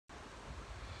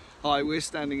Hi, we're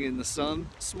standing in the sun,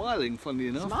 smiling, funnily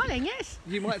enough. Smiling, yes.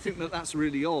 You might think that that's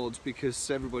really odd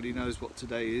because everybody knows what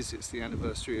today is. It's the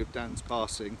anniversary of Dan's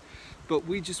passing. But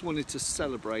we just wanted to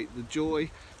celebrate the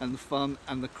joy and the fun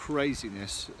and the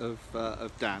craziness of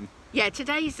Dan. Yeah,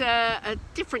 today's a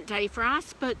different day for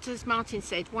us, but as Martin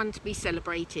said, one to be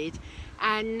celebrated.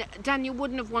 And Daniel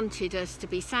wouldn't have wanted us to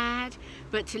be sad,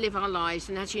 but to live our lives.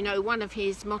 And as you know, one of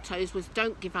his mottos was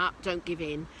don't give up, don't give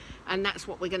in. And that's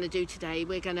what we're going to do today.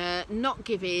 We're going to not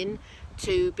give in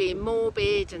to being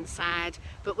morbid and sad,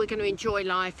 but we're going to enjoy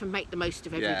life and make the most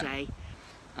of every day.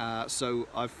 So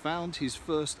I've found his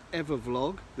first ever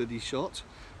vlog that he shot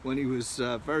when he was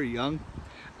very young,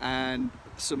 and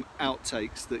some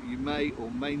outtakes that you may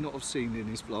or may not have seen in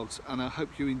his vlogs, and I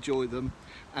hope you enjoy them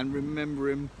and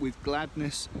remember him with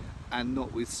gladness and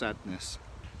not with sadness.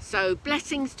 So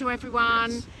blessings to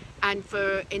everyone, yes. And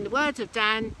for, in the words of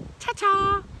Dan,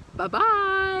 ta-ta,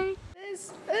 bye-bye.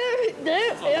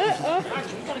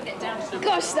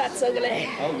 Gosh, that's ugly.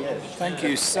 Oh, yes. Thank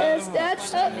you so much.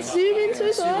 Zoom into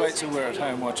his eyes. Wait till we're at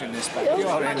home watching this back.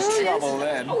 You're in trouble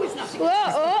then.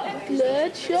 Whoa,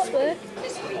 nerd shot there.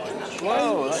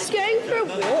 Whoa, Just going for a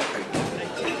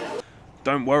walk.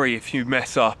 Don't worry if you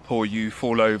mess up or you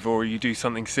fall over or you do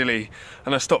something silly.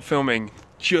 And I stopped filming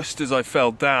just as I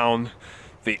fell down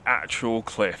the actual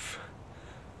cliff.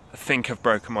 I think I've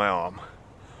broken my arm.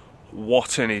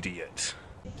 What an idiot.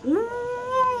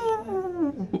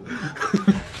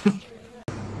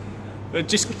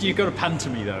 Just, you've got to pan to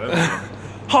me though.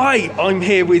 Hi, I'm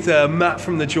here with Matt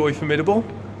from The Joy Formidable.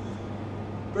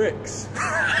 Bricks.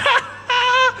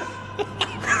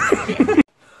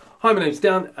 Hi, my name's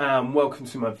Dan and welcome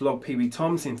to my vlog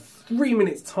PeeWeeToms. In 3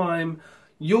 minutes time,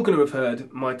 you're going to have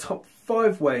heard my top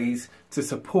 5 ways to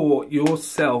support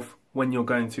yourself when you're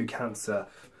going through cancer.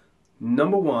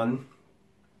 Number 1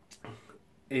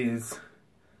 is...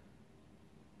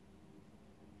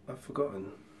 I've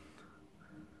forgotten.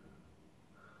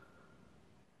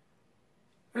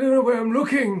 I don't know where I'm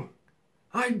looking.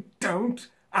 I don't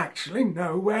actually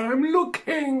know where I'm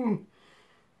looking.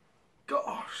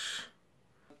 Gosh.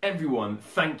 Everyone,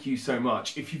 thank you so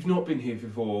much. If you've not been here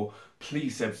before,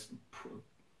 please just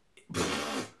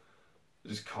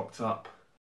cocked up.